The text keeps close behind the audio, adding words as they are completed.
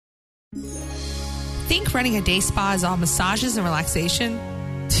think running a day spa is all massages and relaxation?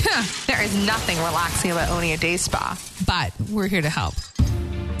 There is nothing relaxing about owning a day spa, but we're here to help.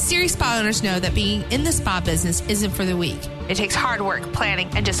 Serious spa owners know that being in the spa business isn't for the weak. It takes hard work, planning,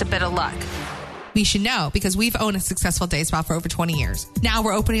 and just a bit of luck. We should know because we've owned a successful day spa for over 20 years. Now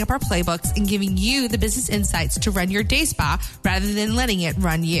we're opening up our playbooks and giving you the business insights to run your day spa rather than letting it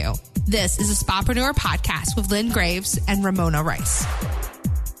run you. This is a Spapreneur podcast with Lynn Graves and Ramona Rice.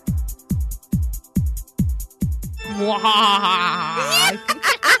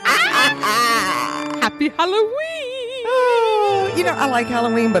 Happy Halloween! Oh, I like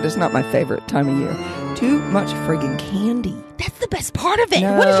Halloween, but it's not my favorite time of year. Too much friggin' candy. That's the best part of it.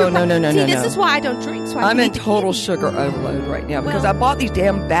 No, what is your no. this is why I don't drink. So I'm in total sugar overload right now because I bought these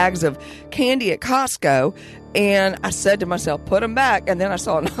damn bags of candy at Costco, and I said to myself, put them back. And then I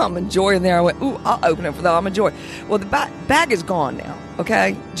saw an Almond Joy in there. I went, ooh, I'll open it for the Almond Joy. Well, the bag is gone now,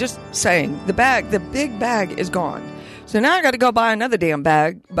 okay? Just saying. The big bag is gone. So now I got to go buy another damn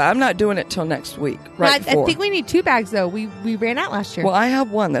bag, but I'm not doing it till next week. I think we need 2 bags, though. We ran out last year. Well, I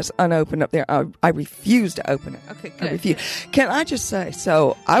have one that's unopened up there. I refuse to open it. Okay, good. I refuse. Can I just say,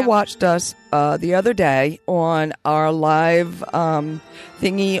 I watched us the other day on our live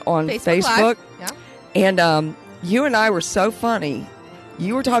thingy on Facebook. Yeah. And you and I were so funny.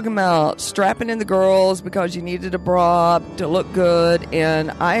 You were talking about strapping in the girls because you needed a bra to look good,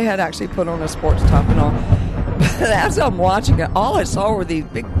 and I had actually put on a sports top and all. As I'm watching it, all I saw were these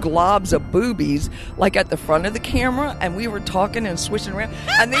big globs of boobies, like at the front of the camera, and we were talking and swishing around,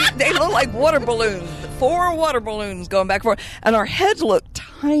 and they look like water balloons, 4 water balloons going back and forth, and our heads look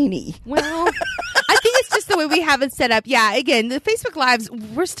tiny. Well, I think it's just the way we have it set up. Yeah, again, the Facebook Lives,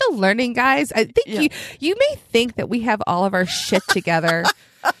 we're still learning, guys. I think you may think that we have all of our shit together.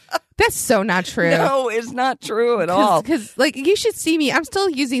 That's so not true. No, it's not true at all. Because, you should see me. I'm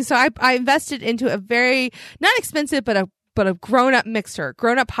still using, so I invested into a very, not expensive, but a grown-up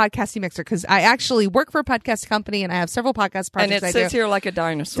podcasting mixer, because I actually work for a podcast company and I have several podcast projects. And it sits here like a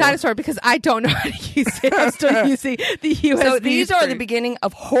dinosaur because I don't know how to use it. I'm still using the USB. So these are the beginning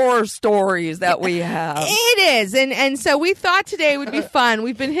of horror stories that we have. It is. And so we thought today would be fun.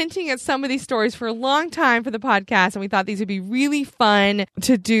 We've been hinting at some of these stories for a long time for the podcast, and we thought these would be really fun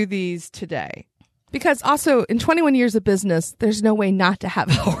to do these today. Because also, in 21 years of business, there's no way not to have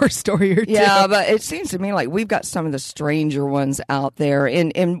a horror story or two. Yeah, but it seems to me like we've got some of the stranger ones out there.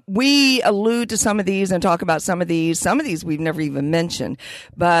 And we allude to some of these and talk about some of these. Some of these we've never even mentioned.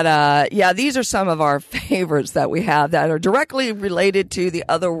 But, these are some of our favorites that we have that are directly related to the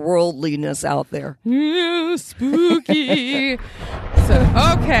otherworldliness out there. Ooh, spooky.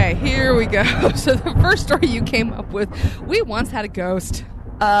 Okay, here we go. So the first story you came up with, we once had a ghost.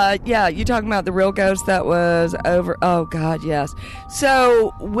 You talking about the real ghost that was over? Oh, God, yes.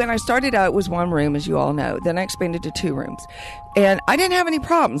 So when I started out, it was 1 room, as you all know. Then I expanded to 2 rooms. And I didn't have any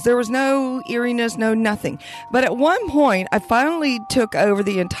problems. There was no eeriness, no nothing. But at one point, I finally took over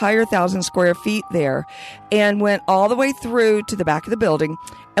the entire 1,000 square feet there and went all the way through to the back of the building.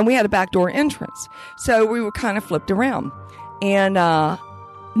 And we had a back door entrance. So we were kind of flipped around. And, no.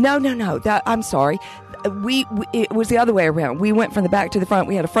 I'm sorry. It was the other way around. We went from the back to the front.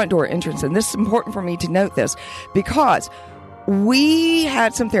 We had a front door entrance. And this is important for me to note this because we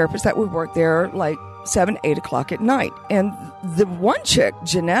had some therapists that would work there like 7, 8 o'clock at night. And the one chick,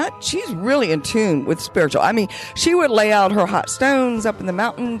 Jeanette, she's really in tune with spiritual. I mean, she would lay out her hot stones up in the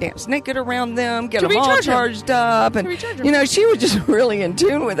mountain, dance naked around them, get them all charged up. And, she was just really in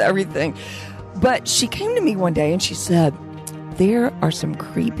tune with everything. But she came to me one day and she said, there are some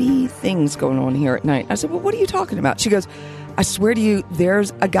creepy things going on here at night. I said, well, what are you talking about? She goes, I swear to you,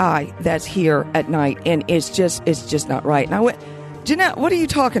 there's a guy that's here at night, and it's just not right. And I went, Jeanette, what are you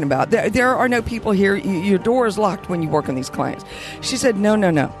talking about? There are no people here. Your door is locked when you work on these clients. She said,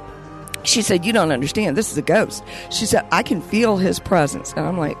 no. She said, you don't understand. This is a ghost. She said, I can feel his presence. And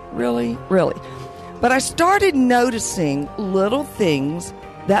I'm like, really? Really? But I started noticing little things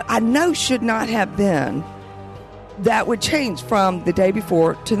that I know should not have been that would change from the day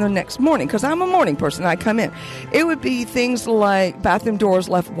before to the next morning, because I'm a morning person. I come in. It would be things like bathroom doors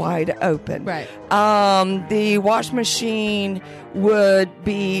left wide open. Right. The wash machine would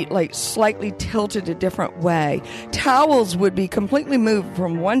be like slightly tilted a different way. Towels would be completely moved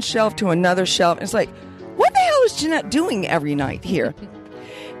from one shelf to another shelf. It's like, what the hell is Jeanette doing every night here?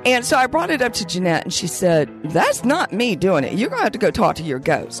 And so I brought it up to Jeanette, and she said, that's not me doing it. You're going to have to go talk to your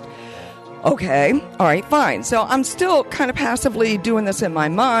ghost. Okay, all right, fine. So I'm still kind of passively doing this in my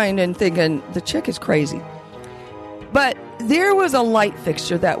mind and thinking, the chick is crazy. But there was a light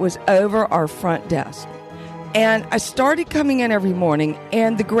fixture that was over our front desk. And I started coming in every morning,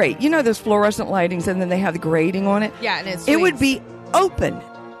 and the grate, you know, those fluorescent lightings, and then they have the grating on it. Yeah, and it would be open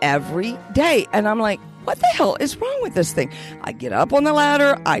every day. And I'm like, what the hell is wrong with this thing? I get up on the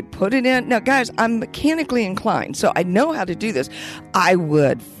ladder, I put it in. Now, guys, I'm mechanically inclined, so I know how to do this. I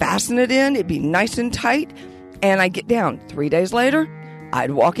would fasten it in, it'd be nice and tight, and I'd get down. 3 days later,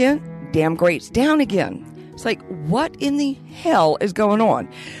 I'd walk in, damn grate's down again. It's like, what in the hell is going on?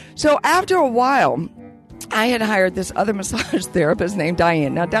 So after a while, I had hired this other massage therapist named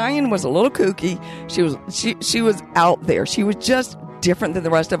Diane. Now, Diane was a little kooky. She was out there. She was just different than the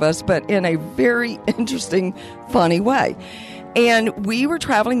rest of us, but in a very interesting, funny way. And we were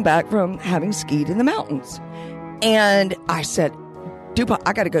traveling back from having skied in the mountains. And I said, Dupa,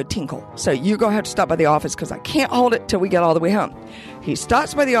 I got to go tinkle. So you're going to have to stop by the office because I can't hold it till we get all the way home. He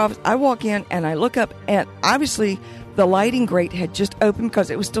stops by the office. I walk in and I look up, and obviously the lighting grate had just opened because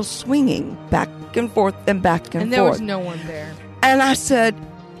it was still swinging back and forth and back and forth. And there was no one there. And I said,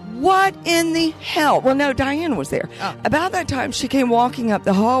 what in the hell? Well, no, Diane was there. Oh. About that time, she came walking up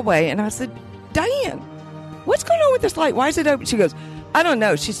the hallway, and I said, Diane, what's going on with this light? Why is it open? She goes, I don't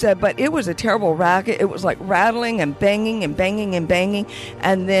know, she said, but it was a terrible racket. It was like rattling and banging and banging and banging,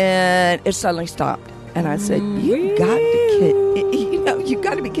 and then it suddenly stopped. And I said, you got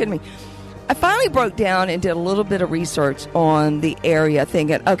to be kidding me. I finally broke down and did a little bit of research on the area,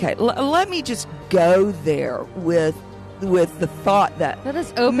 thinking, okay, let me just go there with the thought that let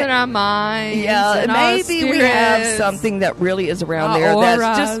us open our minds. Yeah, and maybe we have something that really is around there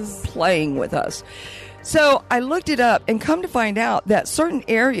that's just playing with us. So I looked it up and come to find out that certain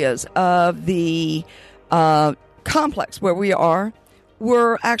areas of the complex where we are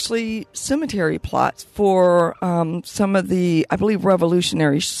were actually cemetery plots for some of the, I believe,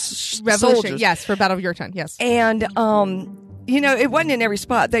 revolutionary soldiers. Yes, for Battle of Yorktown, yes. And, it wasn't in every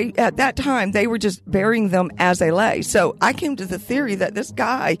spot. At that time, they were just burying them as they lay. So I came to the theory that this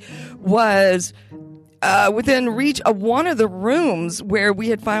guy was within reach of one of the rooms where we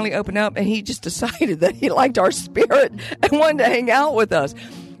had finally opened up, and he just decided that he liked our spirit and wanted to hang out with us.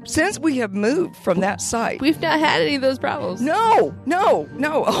 Since we have moved from that site, we've not had any of those problems. No.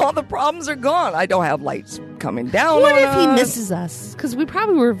 All the problems are gone. I don't have lights coming down. What if he misses us? Because we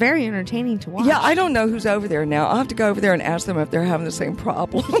probably were very entertaining to watch. Yeah, I don't know who's over there now. I'll have to go over there and ask them if they're having the same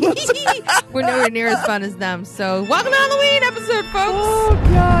problem. We're nowhere near as fun as them. So, welcome to Halloween episode, folks. Oh,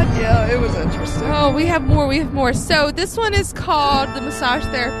 God. Yeah, it was interesting. Oh, we have more. So, this one is called The Massage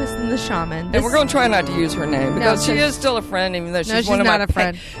Therapist and the Shaman. And we're going to try not to use her name because she is still a friend, even though she's one of my not a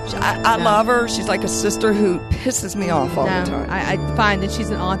friend. I love her. She's like a sister who pisses me off all the time. I find that she's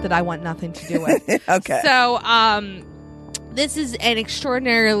an aunt that I want nothing to do with. Okay. So, this is an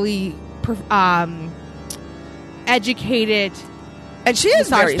extraordinarily educated, and she is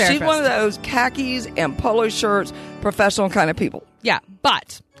she's one of those khakis and polo shirts, professional kind of people. Yeah,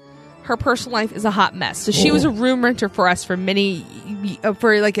 but her personal life is a hot mess. So she was a room renter for us for 2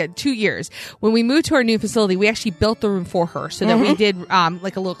 years. When we moved to our new facility, we actually built the room for her so that we did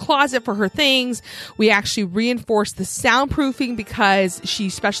like a little closet for her things. We actually reinforced the soundproofing because she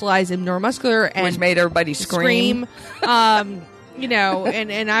specialized in neuromuscular and which made everybody scream. And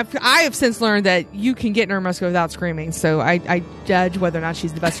I have since learned that you can get neuromuscular without screaming. So I judge whether or not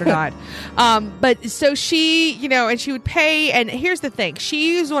she's the best or not. But so she, and she would pay. And here's the thing: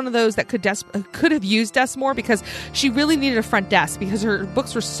 she was one of those that could have used us more because she really needed a front desk because her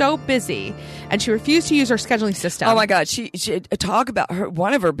books were so busy, and she refused to use our scheduling system. Oh my God, she talk about her.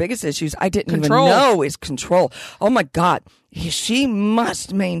 One of her biggest issues I didn't even know is control. Oh my God. She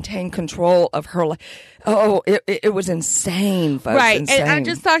must maintain control of her life. Oh, it was insane, folks. Right. Insane. And I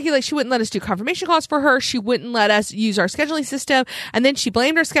just thought she wouldn't let us do confirmation calls for her. She wouldn't let us use our scheduling system. And then she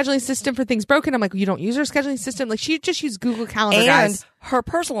blamed our scheduling system for things broken. I'm like, you don't use our scheduling system. Like, she just used Google Calendar, guys. Her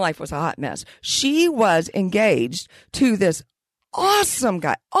personal life was a hot mess. She was engaged to this awesome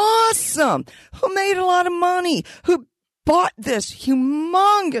guy, who made a lot of money, who bought this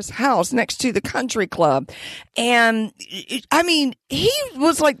humongous house next to the country club. And he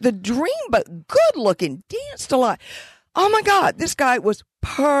was like the dream, but good looking, danced a lot. Oh my God, this guy was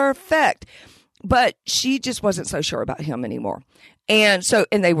perfect. But she just wasn't so sure about him anymore. And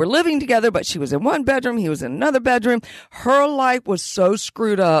they were living together, but she was in one bedroom, he was in another bedroom. Her life was so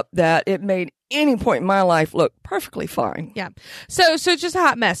screwed up that it made any point in my life look perfectly fine. Yeah. So just a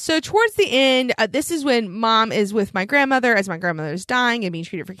hot mess. So towards the end, this is when Mom is with my grandmother as my grandmother is dying and being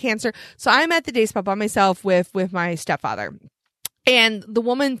treated for cancer. So I'm at the day spa by myself with my stepfather. And the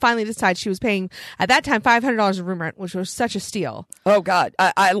woman finally decided she was paying, at that time, $500 of room rent, which was such a steal. Oh, God.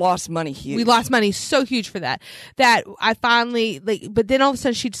 I lost money huge. We lost money so huge for that I finally, but then all of a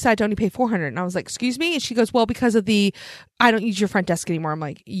sudden she decided to only pay $400. And I was like, excuse me? And she goes, well, because of I don't use your front desk anymore. I'm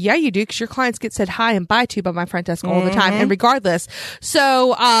like, yeah, you do, because your clients get said hi and bye to by my front desk all the time, and regardless.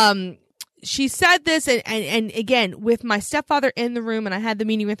 So, she said this, and again, with my stepfather in the room, and I had the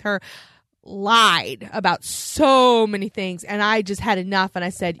meeting with her, lied about so many things, and I just had enough, and I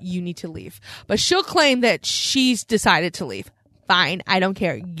said, you need to leave. But she'll claim that she's decided to leave. Fine, I don't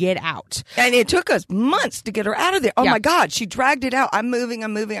care. Get out. And it took us months to get her out of there. Oh, Yeah. my God. She dragged it out. I'm moving.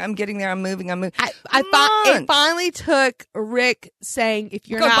 I'm getting there. I'm moving. It finally took Rick saying, if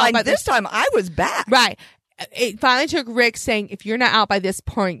you're Because not out by by this time, I was back. right. It finally took Rick saying, if you're not out by this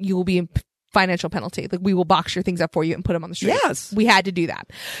point, you will be in financial penalty. Like, we will box your things up for you and put them on the street. Yes. We had to do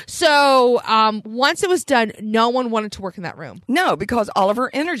that. So, once it was done, no one wanted to work in that room. No, because all of her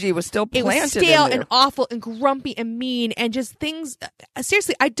energy was still It planted was stale in there. and awful and grumpy and mean and just things.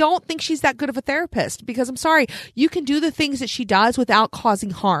 Seriously, I don't think she's that good of a therapist, because I'm sorry, you can do the things that she does without causing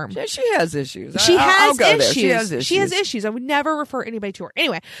harm. Yeah, she has issues. She I'll has go there. issues. She has issues. She has issues. I would never refer anybody to her.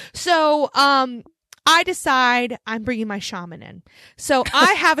 Anyway, so I decide I'm bringing my shaman in. So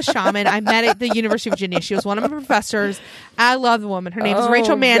I have a shaman I met at the University of Virginia. She was one of my professors. I love the woman. Her name is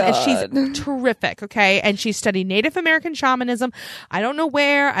Rachel Mann, God. and she's terrific, okay? And she studied Native American shamanism. I don't know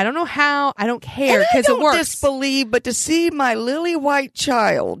where. I don't know how. I don't care, because it works. I don't disbelieve, but to see my lily white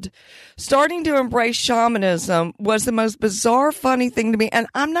child starting to embrace shamanism was the most bizarre, funny thing to me. And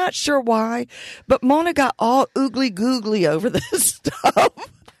I'm not sure why, but Mona got all oogly googly over this stuff.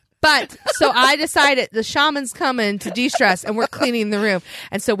 But so I decided the shaman's coming to de-stress, and we're cleaning the room.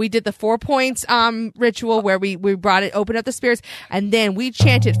 And so we did the 4 points ritual where we brought it, opened up the spirits, and then we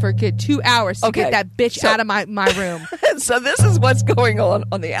chanted for a good 2 hours to get that bitch out of my room. So this is what's going on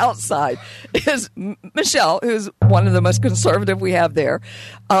the outside. Is Michelle, who's one of the most conservative we have there,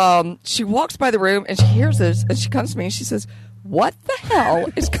 she walks by the room and she hears this, and she comes to me and she says, what the hell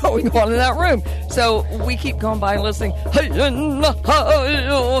is going on in that room? So we keep going by and listening.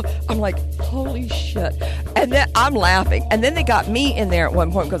 I'm like, holy shit. And then I'm laughing. And then they got me in there at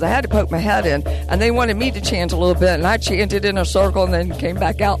one point because I had to poke my head in, and they wanted me to chant a little bit, and I chanted in a circle and then came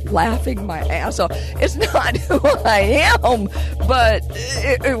back out laughing my ass off. It's not who I am, but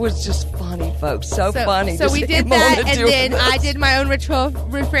it was just funny, folks. So funny. So we did that, and then I did my own ritual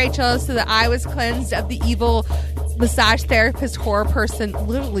with Rachel so that I was cleansed of the evil massage therapist horror person.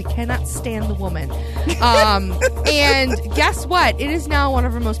 Literally cannot stand the woman. And guess what? It is now one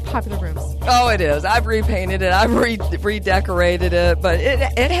of our most popular rooms. Oh, it is. I've repainted it. I've redecorated it, but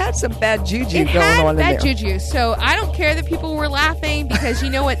it had some bad juju going on in there. It had bad juju. So I don't care that people were laughing, because you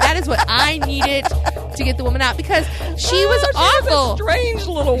know what? That is what I needed to get the woman out, because she was awful. Was a strange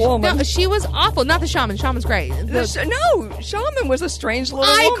little woman. No, she was awful. Not the shaman. Shaman's great. No, shaman was a strange little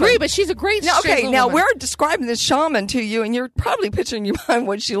woman. I agree, but she's a great woman. We're describing this shaman to you, and you're probably picturing in your mind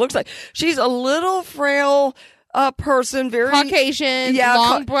what she looks like. She's a little frail person, very Caucasian,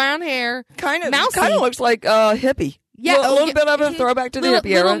 long brown hair, kind of mousy. looks like a hippie. Yeah, a little bit of a throwback to the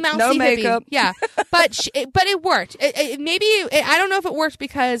hippie era. No makeup. Hippie. Yeah, but it worked. I don't know if it worked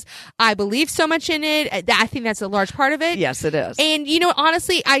because I believe so much in it. I think that's a large part of it. Yes, it is. And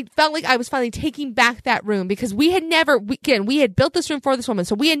honestly, I felt like I was finally taking back that room, because we had built this room for this woman,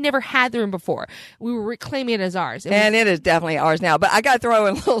 so we had never had the room before. We were reclaiming it as ours, and it is definitely ours now. But I got to throw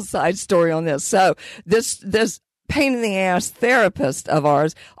in a little side story on this. So this pain in the ass therapist of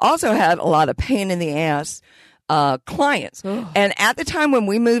ours also had a lot of pain in the ass clients. And at the time when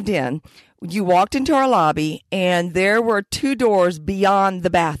we moved in, you walked into our lobby, and there were 2 doors beyond the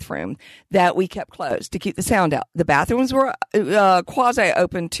bathroom that we kept closed to keep the sound out. The bathrooms were quasi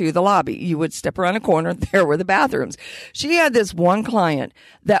open to the lobby. You would step around a corner, there were the bathrooms. She had this one client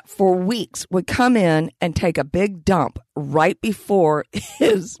that for weeks would come in and take a big dump right before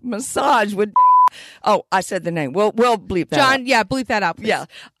his massage would. Oh, I said the name. We'll bleep that John, up. yeah, bleep that out, please. Yeah.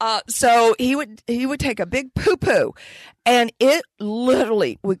 So he would take a big poo-poo, and it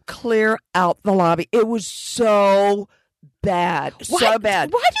literally would clear out the lobby. It was so bad. So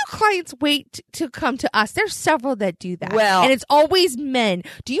bad. Why do clients wait to come to us? There's several that do that. Well, and it's always men.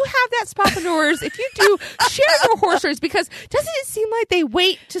 Do you have that spotpreneurs? If you do, share your horror stories, because doesn't it seem like they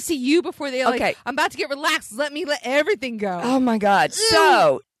wait to see you before they're like, I'm about to get relaxed. Let everything go. Oh my God.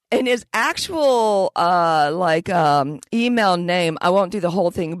 So, and his actual email name, I won't do the whole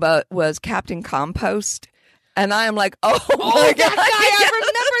thing, but was Captain Compost. And I am like, oh my God. That guy, I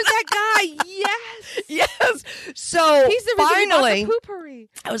remember that guy. Yes. Yes. So he's the finally, reason we bought the poopery.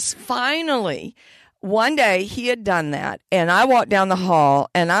 I was finally one day he had done that, and I walked down the hall,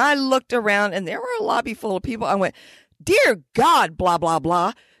 and I looked around, and there were a lobby full of people. I went, dear God, blah, blah,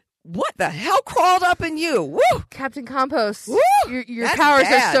 blah. What the hell crawled up in you? Woo! Captain Compost, Woo! your That's powers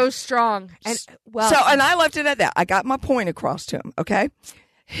bad. are so strong. And and I left it at that. I got my point across to him, okay?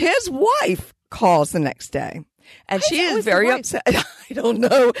 His wife calls the next day. And she is very upset. I don't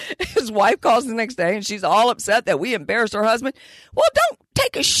know. His wife calls the next day, and she's all upset that we embarrassed her husband. Well, don't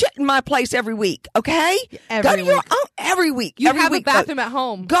take a shit in my place every week, okay? Go to your own every week. You every have week. a bathroom at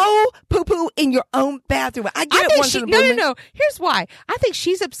home. Go poo-poo in your own bathroom. I get it once in a blue moon. No. Here's why. I think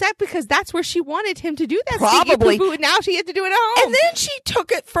she's upset because that's where she wanted him to do that. Probably. Poo-poo, and now she had to do it at home. And then she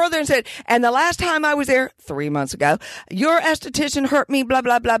took it further and said, and the last time I was there 3 months ago, your esthetician hurt me, blah,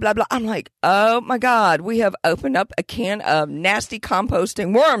 blah, blah, blah, blah. I'm like, oh my God, we have opened up a can of nasty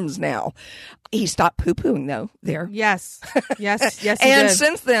composting worms now. He stopped poo-pooing though there. Yes. He And did.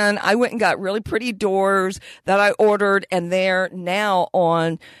 since then, I went and got really pretty doors that I ordered, and they're now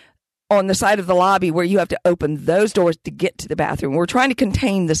on the side of the lobby where you have to open those doors to get to the bathroom. We're trying to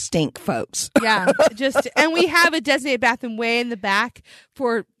contain the stink, folks. Yeah, and we have a designated bathroom way in the back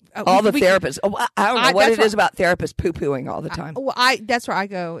for all the therapists. I don't know what it is about therapists poo-pooing all the time. That's where I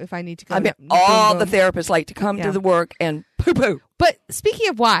go if I need to go. I mean, all the therapists like to come to the work and poo-poo. But speaking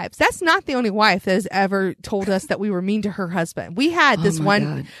of wives, that's not the only wife that has ever told us that we were mean to her husband. We had this one.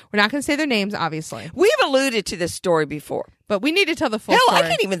 God. We're not going to say their names, obviously. We've alluded to this story before. But we need to tell the full Hell, story. I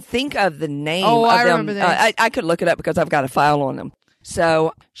can't even think of the name of them. I remember this. I could look it up because I've got a file on them.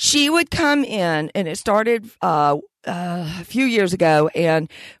 So she would come in, and it started a few years ago, and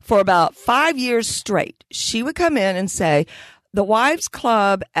for about 5 years straight, she would come in and say, the Wives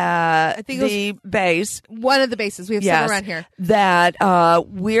Club at the base. One of the bases. We have several around here. That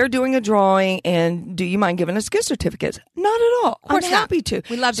we're doing a drawing, and do you mind giving us gift certificates? Not at all. I'm happy to.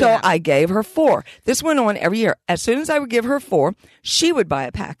 We love so that. I gave her 4. This went on every year. As soon as I would give her 4, she would buy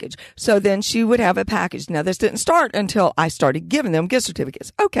a package. So then she would have a package. Now, this didn't start until I started giving them gift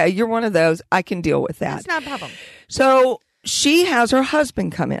certificates. Okay, you're one of those. I can deal with that. That's not a problem. So she has her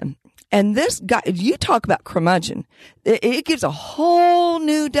husband come in. And this guy, you talk about curmudgeon. It gives a whole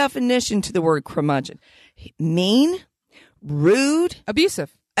new definition to the word curmudgeon. Mean, rude,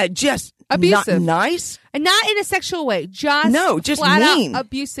 abusive, just abusive, not nice, and not in a sexual way. Just flat mean, out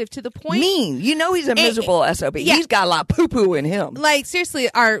abusive to the point. Mean. You know he's a miserable SOB. Yeah. He's got a lot of poo poo in him. Like seriously,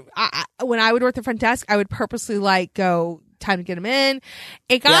 when I would work the front desk, I would purposely go. Time to get him in.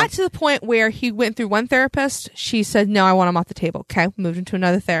 It got to the point where he went through one therapist. She said, no, I want him off the table. Okay. Moved him to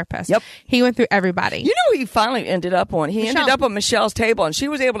another therapist. Yep. He went through everybody. You know who he finally ended up on? He ended up on Michelle's table, and she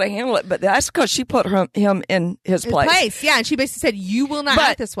was able to handle it, but that's because she put him in his place. Yeah. And she basically said, you will not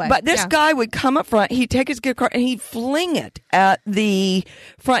act this way. But this guy would come up front, he'd take his gift card, and he'd fling it at the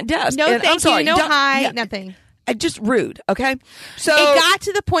front desk. No, and, thank you. No hi, nothing. Just rude, okay? So it got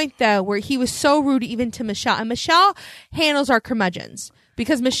to the point though where he was so rude even to Michelle, and Michelle handles our curmudgeons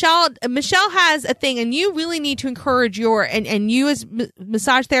because Michelle has a thing, and you really need to encourage and you as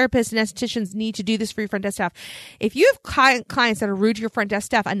massage therapists and estheticians need to do this for your front desk staff. If you have clients that are rude to your front desk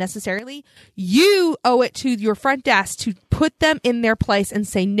staff unnecessarily, you owe it to your front desk to put them in their place and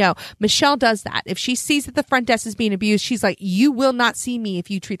say no. Michelle does that. If she sees that the front desk is being abused, she's like, you will not see me if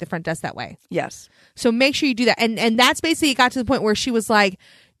you treat the front desk that way. Yes. So make sure you do that. And that's basically, it got to the point where she was like,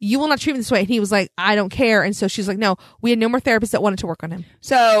 you will not treat me this way. And he was like, I don't care. And so she's like, no, we had no more therapists that wanted to work on him.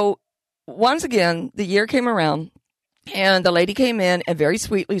 So once again, the year came around, and the lady came in and very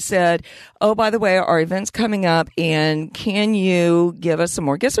sweetly said, oh, by the way, our event's coming up, and can you give us some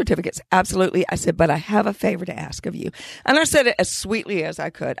more gift certificates? Absolutely. I said, but I have a favor to ask of you. And I said it as sweetly as I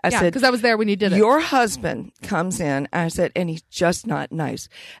could. I said, because I was there when you did it. Your husband comes in, I said, and he's just not nice.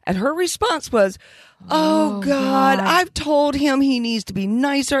 And her response was, oh God, I've told him he needs to be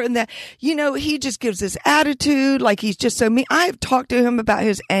nicer, and that, he just gives this attitude like he's just so mean. I've talked to him about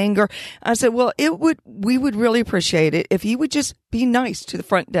his anger. I said, well, we would really appreciate it if he would just be nice to the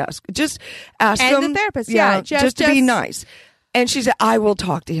front desk. Just ask him. And the therapist, just to be nice. And she said, I will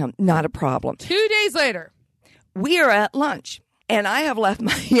talk to him. Not a problem. 2 days later, we are at lunch. And I have left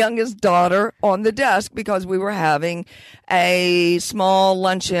my youngest daughter on the desk because we were having a small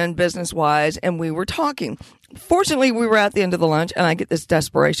luncheon business-wise, and we were talking. Fortunately, we were at the end of the lunch, and I get this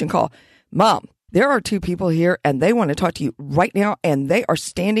desperation call. Mom, there are 2 people here, and they want to talk to you right now, and they are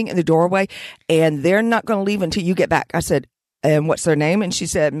standing in the doorway, and they're not going to leave until you get back. I said, and what's their name? And she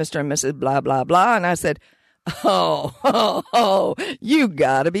said, Mr. and Mrs. blah, blah, blah. And I said, oh, you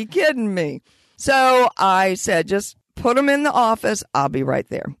got to be kidding me. So I said, just put them in the office. I'll be right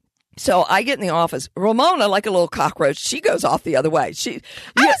there. So I get in the office. Ramona, like a little cockroach, she goes off the other way. I was in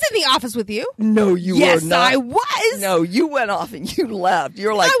the office with you. No, you were not. Yes, I was. No, you went off and you left.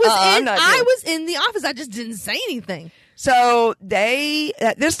 You're like, I was in the office. I just didn't say anything. So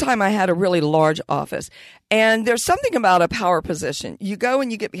at this time I had a really large office, and there's something about a power position. You go and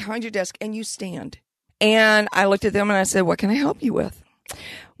you get behind your desk and you stand. And I looked at them and I said, what can I help you with?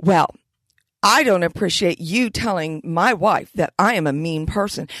 Well, I don't appreciate you telling my wife that I am a mean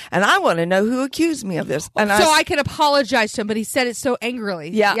person, and I want to know who accused me of this. And I can apologize to him, but he said it so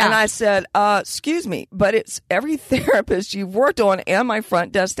angrily. Yeah, and I said, excuse me, but it's every therapist you've worked on and my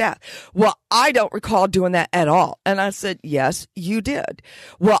front desk staff. Well, I don't recall doing that at all. And I said, yes, you did.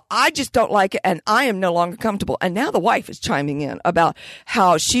 Well, I just don't like it, and I am no longer comfortable. And now the wife is chiming in about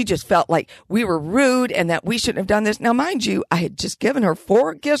how she just felt like we were rude and that we shouldn't have done this. Now, mind you, I had just given her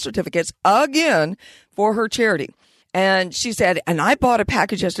 4 gift certificates again for her charity. And she said, and I bought a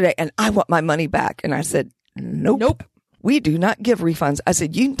package yesterday and I want my money back. And I said, nope. We do not give refunds. I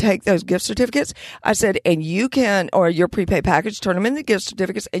said, you can take those gift certificates. I said, and you can, or your prepaid package, turn them into gift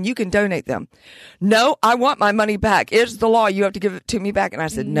certificates and you can donate them. No, I want my money back. It's the law. You have to give it to me back. And I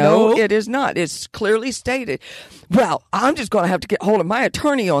said, no, it is not. It's clearly stated. Well, I'm just going to have to get hold of my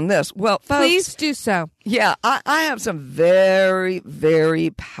attorney on this. Well, folks, please do so. Yeah, I have some very, very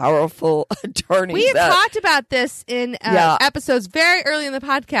powerful attorneys. We have talked about this in episodes very early in the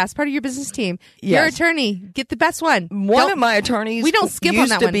podcast. Part of your business team. Yes. Your attorney, get the best one. One of my attorneys we don't skip used on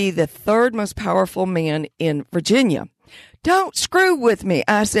that to one. be the 3rd most powerful man in Virginia. Don't screw with me.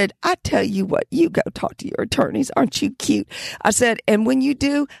 I said, I tell you what, you go talk to your attorneys. Aren't you cute? I said, and when you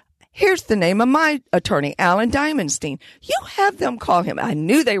do, here's the name of my attorney, Alan Diamondstein. You have them call him. I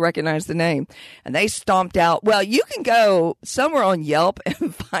knew they recognized the name. And they stomped out. Well, you can go somewhere on Yelp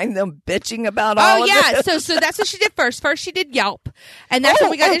and find them bitching about all of this. So that's what she did first. First, she did Yelp. And that's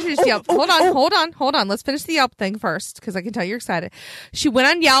when we got introduced to Yelp. Hold on. Let's finish the Yelp thing first, because I can tell you're excited. She went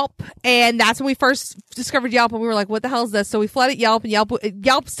on Yelp, and that's when we first discovered Yelp, and we were like, what the hell is this? So we flooded Yelp, and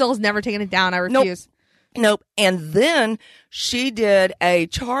Yelp still has never taken it down. I refuse. Nope. And then she did a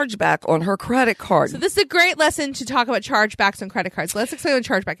chargeback on her credit card. So this is a great lesson to talk about chargebacks on credit cards. Let's explain what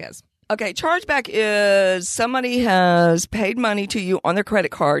chargeback is. Okay, chargeback is somebody has paid money to you on their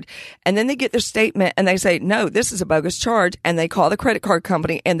credit card, and then they get their statement and they say, no, this is a bogus charge, and they call the credit card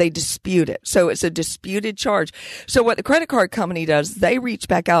company and they dispute it. So it's a disputed charge. So what the credit card company does, they reach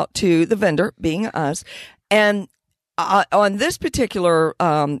back out to the vendor, being us, and on this particular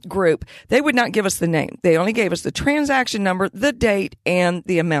group, they would not give us the name. They only gave us the transaction number, the date, and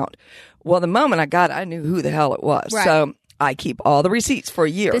the amount. Well, the moment I got it, I knew who the hell it was. Right. So I keep all the receipts for a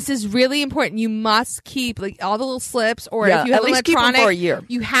year. This is really important. You must keep all the little slips, or if you have at least keep them for a year.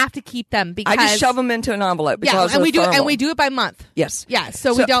 You have to keep them because I just shove them into an envelope because and we do it by month. Yes. Yeah.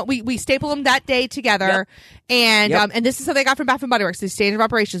 So we staple them that day together, and this is something I got from Bath and Body Works. The standard of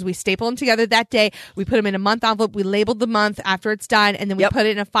operations. We staple them together that day. We put them in a month envelope. We labeled the month after it's done, and then we put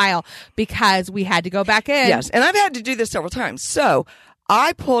it in a file because we had to go back in. Yes, and I've had to do this several times. So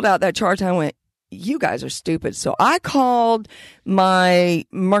I pulled out that charge and I went, you guys are stupid. So I called my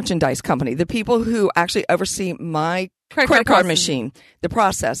merchandise company, the people who actually oversee my credit card machine, the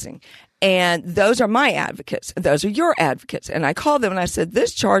processing. And those are my advocates. Those are your advocates. And I called them and I said,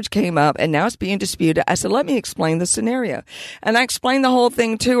 this charge came up and now it's being disputed. I said, let me explain the scenario. And I explained the whole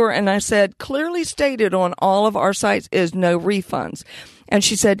thing to her. And I said, clearly stated on all of our sites is no refunds. And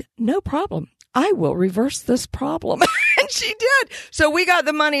she said, no problem. I will reverse this problem. And she did. So we got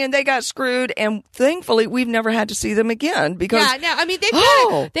the money and they got screwed. And thankfully, we've never had to see them again because. Yeah, no, I mean,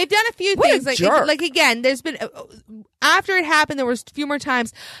 they've done a few things. Like again, there's been, after it happened, there was a few more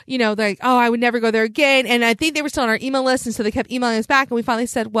times, like, oh, I would never go there again. And I think they were still on our email list. And so they kept emailing us back. And we finally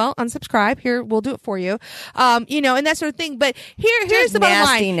said, well, unsubscribe. Here, we'll do it for you. And that sort of thing. But here's the bottom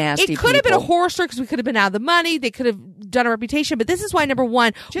line. Nasty it could have been a horror story because we could have been out of the money. They could have done a reputation. But this is why, number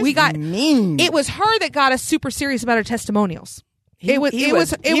one, mean. It was her that got us super serious about our testimonials. It was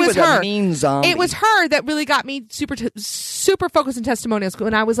her. A mean zombie. It was her that really got me super focused on testimonials.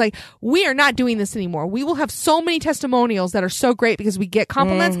 When I was like, we are not doing this anymore. We will have so many testimonials that are so great because we get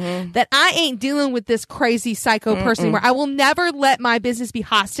compliments that I ain't dealing with this crazy psycho person anymore. I will never let my business be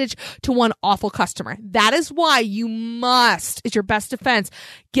hostage to one awful customer. That is why you must, it's your best defense,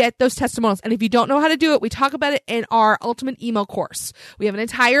 get those testimonials. And if you don't know how to do it, we talk about it in our ultimate email course. We have an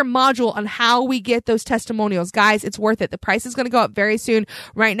entire module on how we get those testimonials. Guys, it's worth it. The price is going to go up very soon.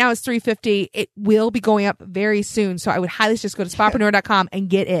 Right now it's $350. It will be going up very soon. So I would highly suggest go to spapreneur.com and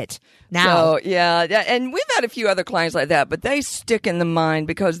get it now. So, yeah. And we've had a few other clients like that, but they stick in the mind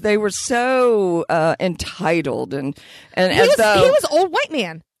because they were so entitled. And he was old white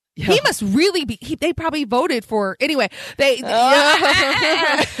man. He must really be. They probably voted for anyway. But you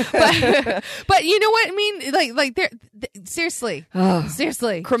know what I mean? Like they're seriously.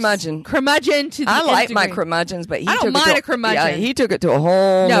 Curmudgeon to the I like degree. my curmudgeons, but he I don't took mind it to, a curmudgeon. Yeah, he took it to a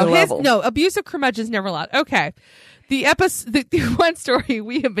whole new level. No, abusive curmudgeon's never allowed. Okay. The one story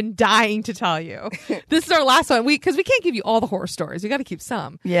we have been dying to tell you. This is our last one. Because we can't give you all the horror stories. We got to keep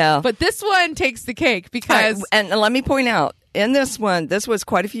some. Yeah. But this one takes the cake because. Right, and let me point out, in this one, this was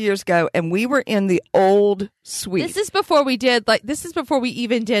quite a few years ago, and we were in the old suite. This is before we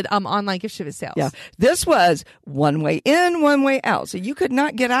even did online gift ship sales. Yeah. This was one way in, one way out. So you could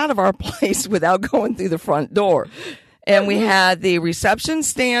not get out of our place without going through the front door. And we had the reception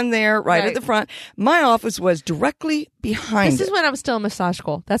stand there right at the front. My office was directly behind This is when I was still in massage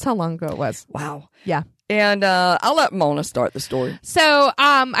school. That's how long ago it was. Wow. Yeah. And I'll let Mona start the story. So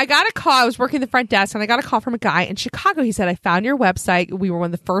I got a call. I was working the front desk, and I got a call from a guy in Chicago. He said, I found your website. We were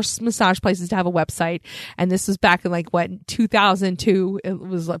one of the first massage places to have a website. And this was back in 2002. It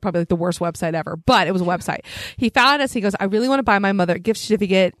was probably the worst website ever, but it was a website. He found us. He goes, I really want to buy my mother a gift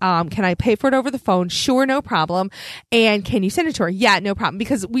certificate. Can I pay for it over the phone? Sure, no problem. And can you send it to her? Yeah, no problem.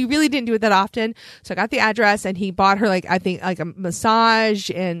 Because we really didn't do it that often. So I got the address, and he bought her a massage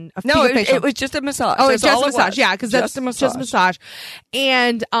and a facial. It was just a massage. Oh, it's just a massage. Yeah, because that's just a massage.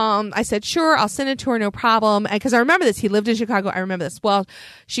 And I said, sure, I'll send it to her, no problem. Because I remember this. He lived in Chicago. I remember this. Well,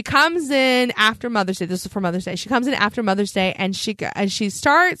 she comes in after Mother's Day. This is for Mother's Day. She comes in after Mother's Day, and she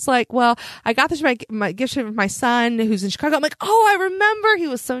starts like, well, I got this for my gift for my son who's in Chicago. I'm like, oh, I remember. He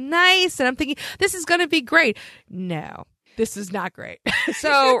was so nice. And I'm thinking, this is going to be great. No. This is not great.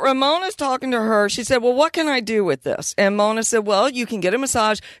 So Ramona's talking to her. She said, well, what can I do with this? And Mona said, well, you can get a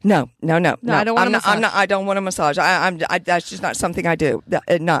massage. No. I don't want a massage. I don't want a massage. That's just not something I do.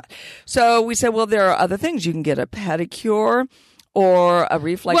 Not. So we said, well, there are other things. You can get a pedicure or a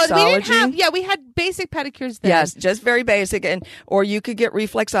reflexology. Well, we had basic pedicures then. Yes, just very basic. Or you could get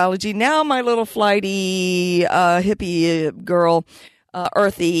reflexology. Now my little flighty, hippie girl,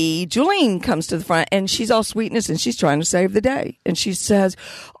 earthy Julene comes to the front, and she's all sweetness, and she's trying to save the day. And she says,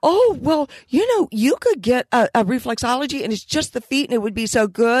 oh, well, you could get a reflexology, and it's just the feet, and it would be so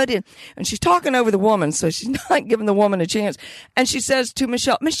good. And she's talking over the woman, so she's not giving the woman a chance. And she says to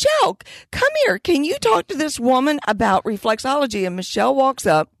Michelle, come here. Can you talk to this woman about reflexology? And Michelle walks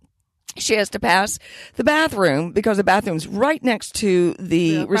up. She has to pass the bathroom because the bathroom's right next to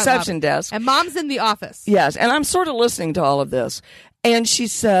the reception desk. And Mom's in the office. Yes. And I'm sort of listening to all of this. And she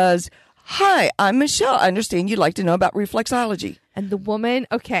says, hi, I'm Michelle. I understand you'd like to know about reflexology. And the woman,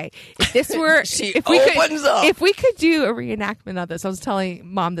 okay, if this were, if we could do a reenactment of this, I was telling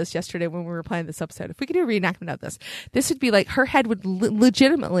Mom this yesterday when we were playing this episode. If we could do a reenactment of this would be like her head would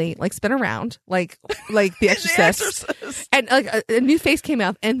legitimately spin around like The Exorcist, and a new face came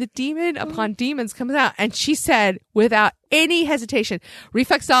out, and the demon upon demons comes out, and she said without any hesitation,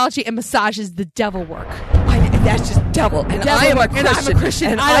 reflexology and massage is the devil work. That's just devil. And I am a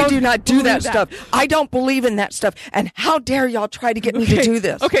Christian. And I do not do that stuff. I don't believe in that stuff. And how dare y'all try to get me to do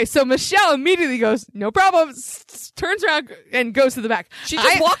this? Okay, so Michelle immediately goes, no problem, turns around and goes to the back. She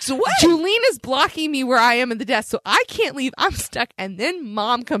just walks away. Julene is blocking me where I am in the desk, so I can't leave. I'm stuck. And then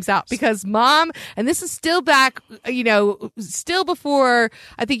Mom comes out because Mom, and this is still back, still before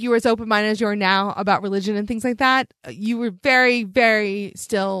I think you were as open-minded as you are now about religion and things like that. You were very, very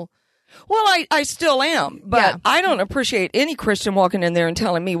still... Well, I still am, but I don't appreciate any Christian walking in there and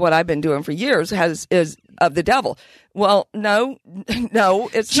telling me what I've been doing for years is of the devil. Well, no,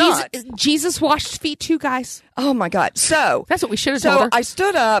 it's not. Jesus washed feet too, guys. Oh my God. So that's what we should have told her. I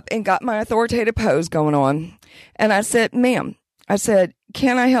stood up and got my authoritative pose going on, and I said, ma'am,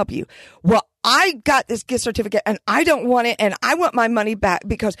 can I help you? Well, I got this gift certificate and I don't want it, and I want my money back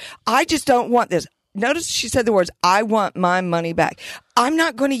because I just don't want this. Notice she said the words, I want my money back. I'm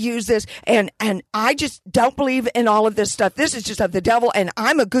not going to use this, and I just don't believe in all of this stuff. This is just of the devil, and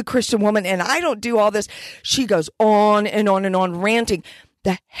I'm a good Christian woman, and I don't do all this. She goes on and on and on, ranting.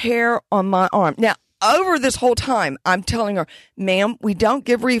 The hair on my arm. Now, over this whole time, I'm telling her, ma'am, we don't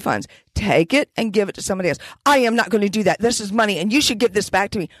give refunds. Take it and give it to somebody else. I am not going to do that. This is money, and you should give this back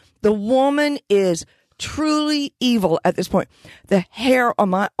to me. The woman is truly evil at this point. The hair on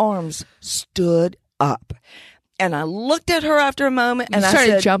my arms stood up. And I looked at her after a moment, and I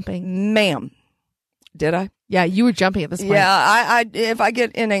said, jumping. Ma'am. Did I? Yeah, you were jumping at this point. Yeah, I if I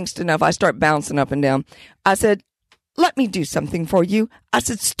get in angst enough, I start bouncing up and down. I said, let me do something for you. I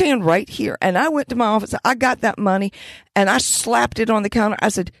said, stand right here. And I went to my office. I got that money and I slapped it on the counter. I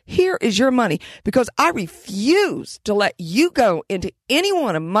said, here is your money, because I refuse to let you go into any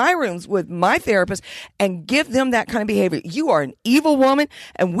one of my rooms with my therapist and give them that kind of behavior. You are an evil woman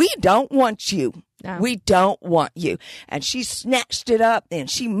and we don't want you. No. We don't want you. And she snatched it up and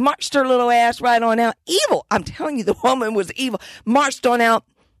she marched her little ass right on out. Evil. I'm telling you, the woman was evil. Marched on out.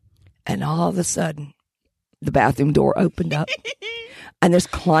 And all of a sudden, the bathroom door opened up. And this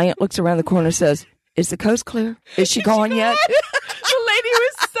client looks around the corner and says, is the coast clear? Is she gone yet? The lady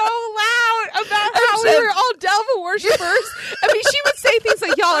was so loud about how we were all devil worshippers. I mean, she would say things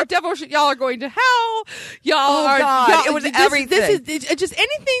like, y'all are devil worshippers, y'all are going to hell, y'all are... God, y'all, it was everything. This is just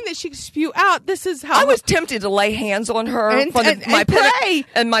anything that she could spew out, this is how... I was tempted to lay hands on her and pray.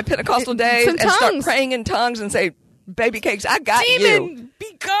 My Pentecostal days and start praying in tongues and say, baby cakes, I got Demon, you.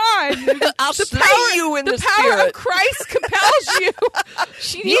 Be gone. I'll slay you in the spirit. The power of Christ compels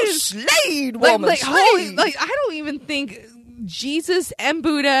you. You slayed, woman. I don't even think Jesus and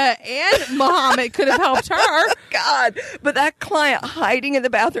Buddha and Muhammad could have helped her. God. But that client hiding in the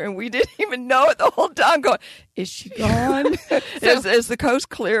bathroom, we didn't even know it the whole time, going, is she gone? Is the coast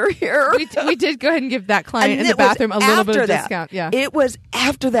clear here? We did go ahead and give that client in the bathroom a little bit of discount. Yeah. It was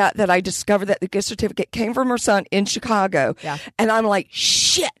after that I discovered that the gift certificate came from her son in Chicago. Yeah. And I'm like,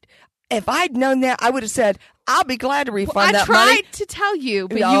 shit. If I'd known that, I would have said, I'll be glad to refund that money. I tried to tell you,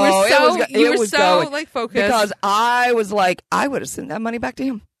 but you were so focused. Because I was like, I would have sent that money back to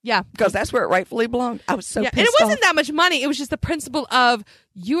him. Yeah. Because that's where it rightfully belonged. I was so pissed and it wasn't off. that much money. It was just the principle of,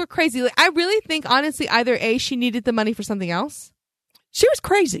 you were crazy. Like, I really think, honestly, either A, she needed the money for something else. She was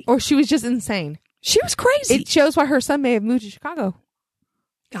crazy. Or she was just insane. She was crazy. It shows why her son may have moved to Chicago.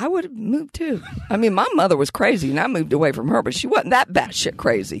 I would have moved too. I mean, my mother was crazy and I moved away from her, but she wasn't that batshit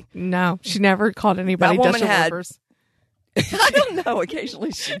crazy. No, she never called anybody Dutch Rippers. I don't know.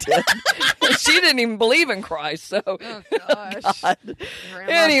 Occasionally she did. She didn't even believe in Christ. So, oh gosh. God.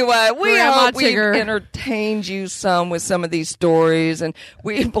 Anyway, we hope we've entertained you some with some of these stories, and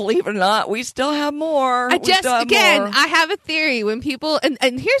we, believe it or not, we still have more. I have a theory. When people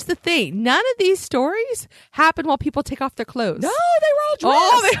and here's the thing: none of these stories happen while people take off their clothes. No, they were all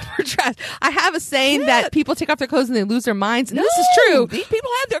dressed. Oh, they were dressed. I have a saying that people take off their clothes and they lose their minds, and this is true. These people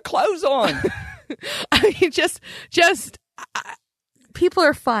had their clothes on. I mean, people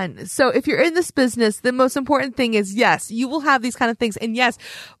are fun. So if you're in this business, the most important thing is, yes, you will have these kind of things. And yes,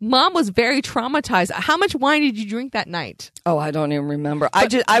 Mom was very traumatized. How much wine did you drink that night? Oh, I don't even remember.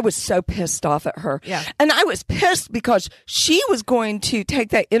 I was so pissed off at her. Yeah. And I was pissed because she was going to take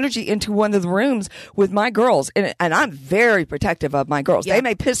that energy into one of the rooms with my girls. And I'm very protective of my girls. Yeah. They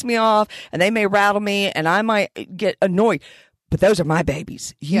may piss me off and they may rattle me and I might get annoyed. But those are my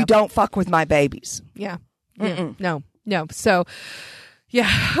babies. You don't fuck with my babies. Yeah. No. So, yeah.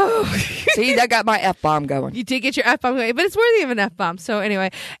 See, that got my F-bomb going. You did get your F-bomb going, but it's worthy of an F-bomb. So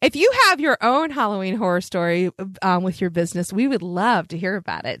anyway, if you have your own Halloween horror story with your business, we would love to hear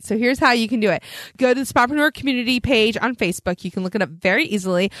about it. So here's how you can do it. Go to the Spapreneur community page on Facebook. You can look it up very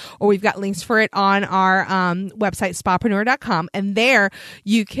easily, or we've got links for it on our website, spapreneur.com. And there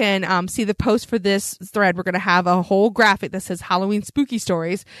you can see the post for this thread. We're going to have a whole graphic that says Halloween spooky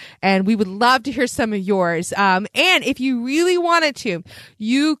stories, and we would love to hear some of yours. And if you really wanted to,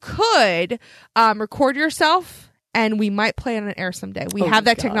 you could record yourself, and we might play it on air someday. We have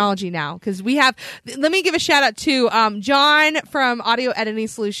that technology now, because we have. Let me give a shout out to John from Audio Editing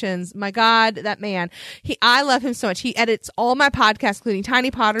Solutions. My God, that man! I love him so much. He edits all my podcasts, including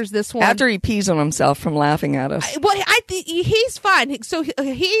Tiny Potters. This one, after he pees on himself from laughing at us. He's fun. So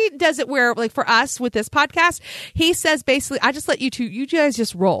he does it where, like, for us with this podcast, he says basically, I just let you guys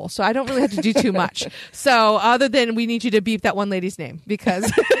just roll. So I don't really have to do too much. So other than we need you to beep that one lady's name, because.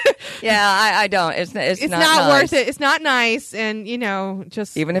 Yeah, I don't. It's not nice. Worth it. It's not nice, and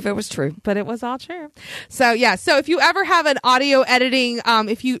just even if it was true, but it was all true. So yeah. So if you ever have an audio editing,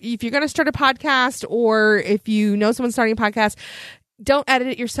 if you're going to start a podcast, or if you know someone's starting a podcast, don't edit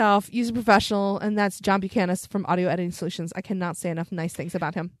it yourself. Use a professional, and that's John Buchanan from Audio Editing Solutions. I cannot say enough nice things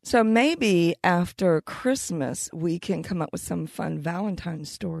about him. So maybe after Christmas, we can come up with some fun Valentine's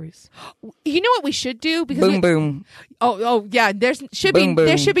stories. You know what we should do? Because boom. Oh yeah. There should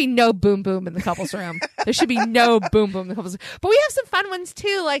be no boom boom in the couples room. There should be no boom boom in the couples room. But we have some fun ones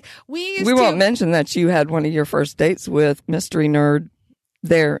too. Like we won't mention that you had one of your first dates with Mystery Nerd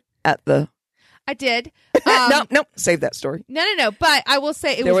there at the. I did. No, save that story. No. But I will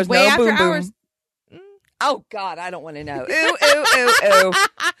say it was way after boom, hours. Oh God, I don't want to know. Ooh.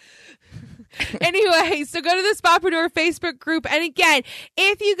 Anyway, so go to the Spapreneur Facebook group. And again,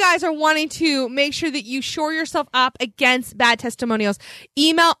 if you guys are wanting to make sure that you shore yourself up against bad testimonials,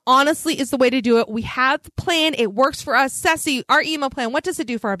 email honestly is the way to do it. We have the plan. It works for us. Ceci, our email plan, what does it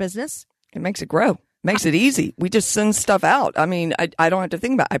do for our business? It makes it grow. Makes it easy. We just send stuff out. I mean, I don't have to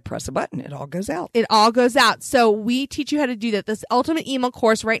think about it. I press a button. It all goes out. It all goes out. So we teach you how to do that. This Ultimate Email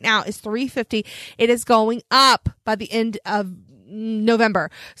course right now is $350. It is going up by the end of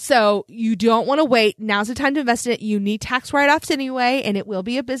November. So you don't want to wait. Now's the time to invest in it. You need tax write-offs anyway, and it will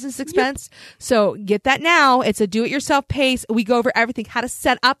be a business expense. Yep. So get that now. It's a do-it-yourself pace. We go over everything, how to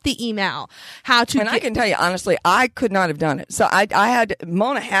set up the email, how to. And I can tell you honestly, I could not have done it. So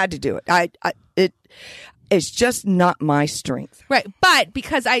Mona had to do it. It's just not my strength. Right. But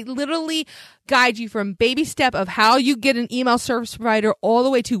because I literally guide you from baby step of how you get an email service provider all the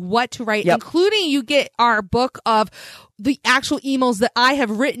way to what to write, including you get our book of the actual emails that I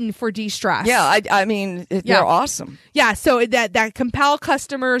have written for de-stress. Yeah. I mean, they're awesome. Yeah. So that compel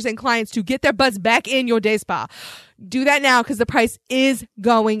customers and clients to get their butts back in your day spa. Do that now because the price is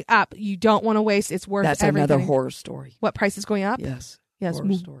going up. You don't want to waste. It's worth everything. That's another horror story. What, price is going up? Yes.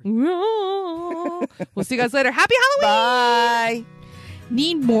 Horror story. We'll see you guys later. Happy Halloween. Bye.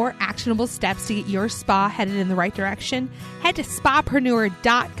 Need more actionable steps to get your spa headed in the right direction? Head to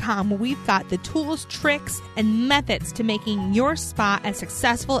spapreneur.com where we've got the tools, tricks, and methods to making your spa as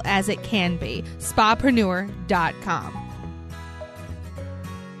successful as it can be. Spapreneur.com.